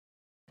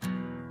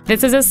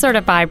This is a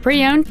certified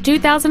pre-owned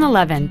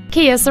 2011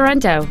 Kia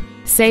Sorento.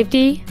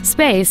 Safety,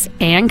 space,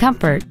 and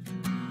comfort.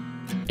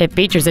 It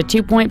features a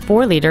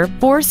 2.4-liter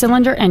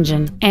four-cylinder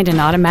engine and an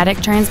automatic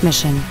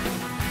transmission.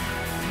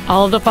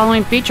 All of the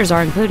following features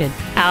are included: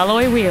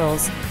 alloy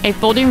wheels, a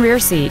folding rear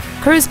seat,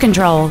 cruise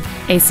control,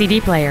 a CD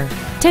player,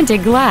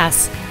 tinted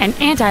glass, an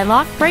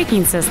anti-lock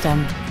braking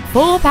system,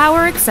 full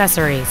power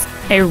accessories,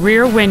 a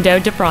rear window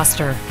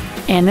defroster,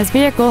 and this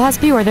vehicle has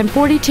fewer than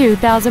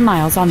 42,000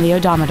 miles on the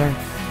odometer.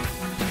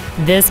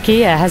 This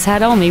Kia has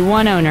had only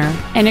one owner,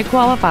 and it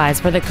qualifies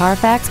for the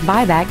Carfax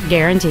buyback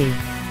guarantee.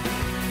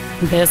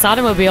 This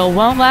automobile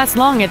won't last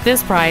long at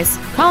this price.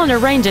 Call and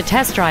arrange a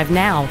test drive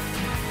now.